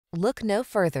Look no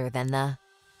further than the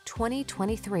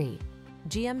 2023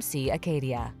 GMC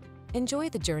Acadia. Enjoy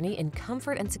the journey in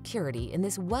comfort and security in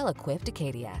this well-equipped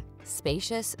Acadia.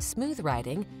 Spacious, smooth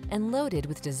riding, and loaded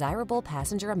with desirable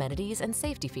passenger amenities and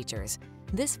safety features,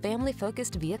 this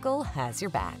family-focused vehicle has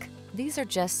your back. These are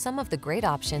just some of the great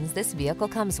options this vehicle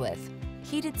comes with: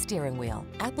 heated steering wheel,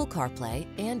 Apple CarPlay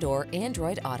and/or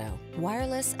Android Auto,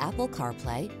 wireless Apple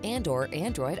CarPlay and/or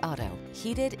Android Auto,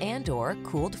 heated and/or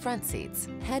cooled front seats,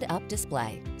 head-up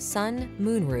display, sun,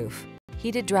 moonroof,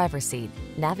 heated driver's seat,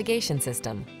 navigation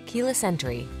system, keyless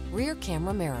entry, rear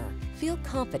camera mirror. Feel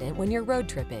confident when you're road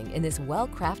tripping in this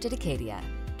well-crafted Acadia.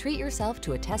 Treat yourself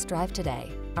to a test drive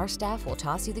today. Our staff will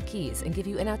toss you the keys and give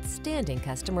you an outstanding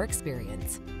customer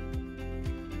experience.